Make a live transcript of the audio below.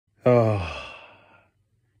Oh,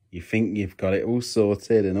 you think you've got it all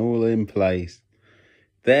sorted and all in place.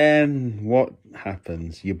 Then what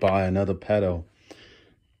happens? You buy another pedal.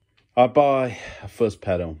 I buy a fuzz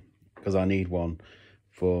pedal because I need one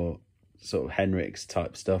for sort of Henrik's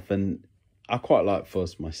type stuff, and I quite like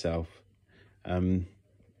fuzz myself, but I'm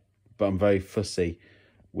very fussy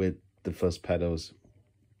with the fuzz pedals.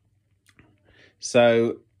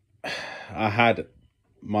 So I had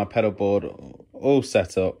my pedal board all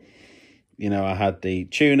set up. You know, I had the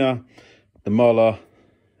tuner, the molar,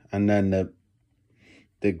 and then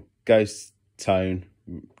the ghost tone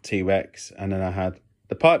T-Rex, and then I had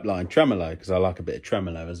the pipeline tremolo, because I like a bit of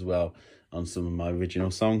tremolo as well on some of my original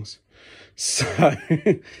songs. So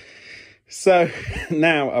so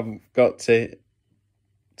now I've got to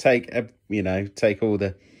take all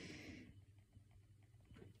the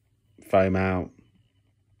foam out,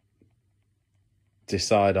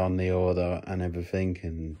 decide on the order and everything,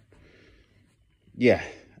 and yeah,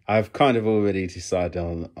 I've kind of already decided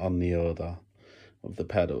on the order of the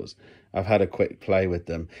pedals. I've had a quick play with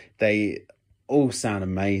them. They all sound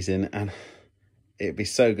amazing, and it'd be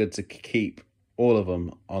so good to keep all of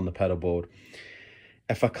them on the pedal board.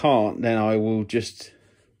 If I can't, then I will just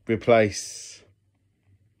replace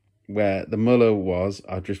where the muller was.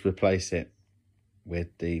 I'll just replace it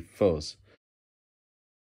with the fuzz.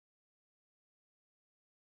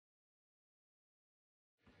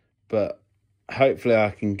 But hopefully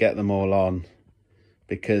I can get them all on,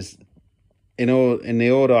 because in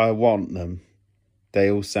the order I want them, they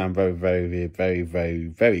all sound very, very, very, very,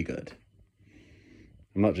 very good.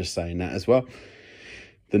 I'm not just saying that as well.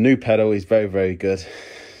 The new pedal is very, very good.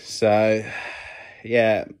 So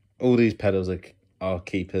yeah, all these pedals are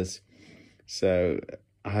keepers. So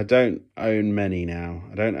I don't own many now.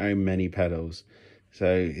 I don't own many pedals. So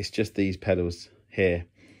it's just these pedals here.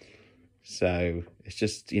 So it's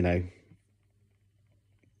just,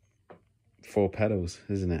 4 pedals,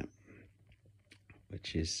 isn't it?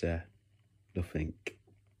 Which is nothing.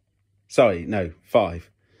 Sorry, no, 5.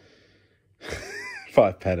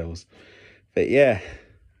 5 pedals. But yeah,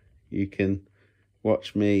 you can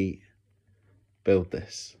watch me build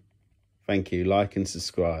this. Thank you. Like and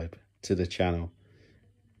subscribe to the channel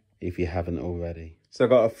if you haven't already. So I've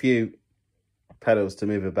got a few pedals to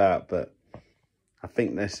move about, but I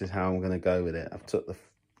think this is how I'm going to go with it. I've took the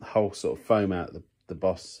whole sort of foam out of the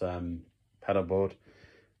Boss pedal board,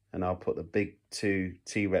 and I'll put the big 2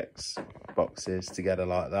 T-Rex boxes together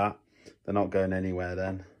like that. They're not going anywhere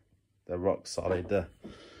then. They're rock solid. The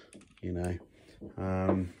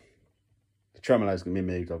tremolo's going to be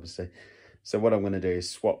moved, obviously. So what I'm going to do is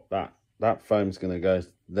swap that foam's going to go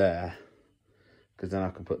there, because then I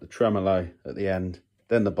can put the tremolo at the end,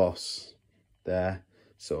 then the Boss there,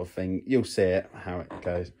 sort of thing. You'll see it, how it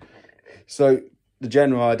goes. So the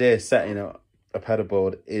general idea of setting up a pedal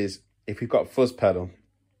board is, if you've got a fuzz pedal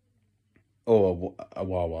or a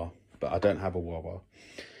wah-wah, but I don't have a wah-wah.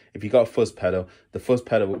 If you've got a fuzz pedal, the fuzz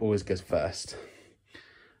pedal always goes first.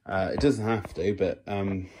 It doesn't have to, but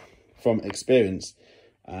from experience,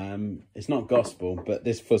 it's not gospel, but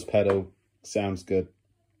this fuzz pedal sounds good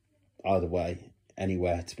either way,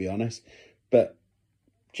 anywhere, to be honest. But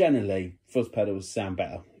generally, fuzz pedals sound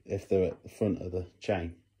better if they're at the front of the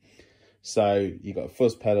chain. So you've got a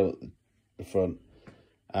fuzz pedal at the front,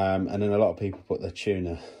 and then a lot of people put their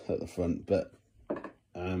tuner at the front, but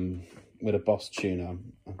with a Boss tuner,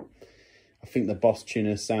 I think the Boss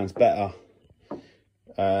tuner sounds better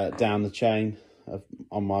down the chain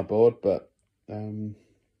on my board, but I don't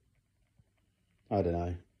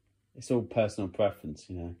know. It's all personal preference,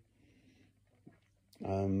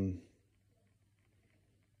 I'm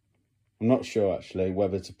not sure actually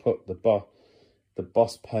whether to put the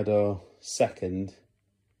Boss pedal second,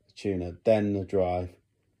 the tuner, then the drive,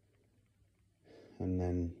 and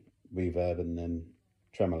then reverb, and then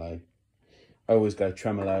tremolo. I always go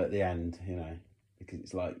tremolo at the end, because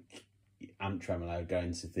it's like amp tremolo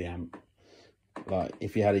going to the amp. Like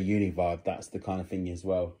if you had a Univibe, that's the kind of thing as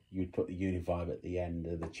well. You'd put the Univibe at the end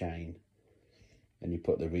of the chain, and you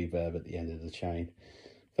put the reverb at the end of the chain.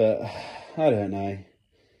 But I don't know.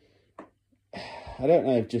 I don't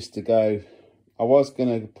know if just to go. I was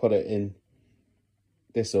going to put it in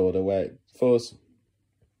this order where it fuzz.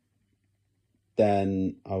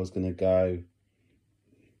 Then I was going to go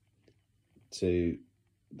to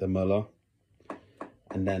the muller.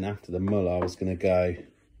 And then after the muller, I was going to go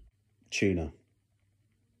tuner.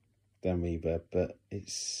 Then reverb. But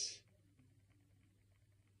it's...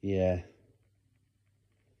 yeah.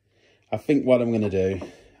 I think what I'm going to do,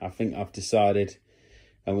 I think I've decided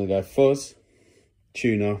I'm going to go fuzz,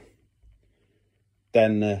 tuner,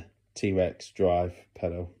 then the T-Rex drive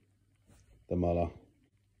pedal, the muller,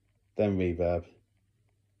 then reverb,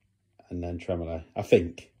 and then tremolo. I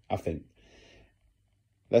think.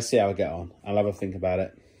 Let's see how I get on. I'll have a think about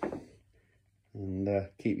it and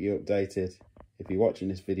keep you updated. If you're watching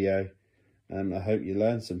this video, I hope you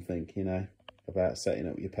learned something, you know, about setting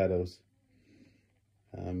up your pedals.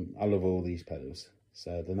 I love all these pedals,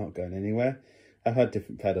 so they're not going anywhere. I've had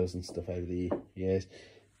different pedals and stuff over the years,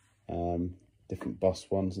 different Boss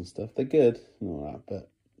ones and stuff. They're good and all that,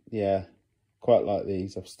 but yeah, quite like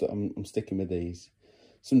these. I'm sticking with these.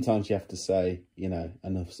 Sometimes you have to say, you know,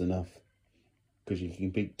 enough's enough, because you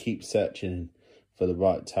can keep searching for the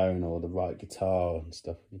right tone or the right guitar and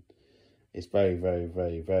stuff. It's very, very,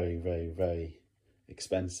 very, very, very, very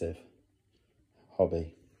expensive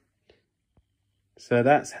hobby. So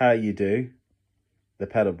that's how you do the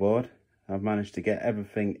pedal board. I've managed to get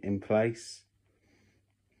everything in place,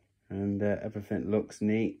 and everything looks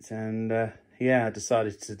neat. And yeah, I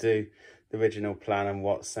decided to do the original plan and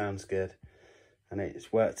what sounds good, and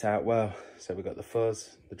it's worked out well. So we've got the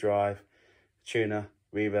fuzz, the drive, tuner,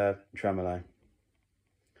 reverb, tremolo.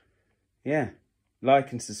 Yeah,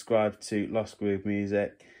 like and subscribe to Lost Groove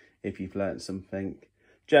Music if you've learnt something.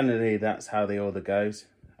 Generally, that's how the order goes.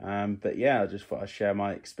 But yeah, I just thought I'd share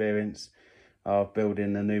my experience of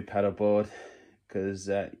building a new pedal board, because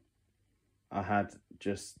I had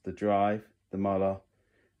just the drive, the muller,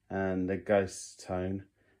 and the ghost tone,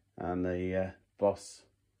 and the Boss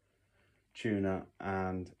tuner,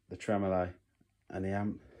 and the tremolo, and the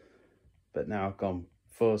amp. But now I've gone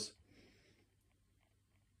fuzz,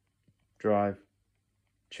 drive,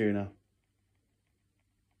 tuner,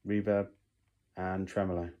 reverb, and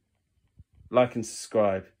tremolo. Like and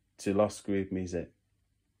subscribe to Lost Groove Music.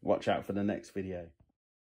 Watch out for the next video.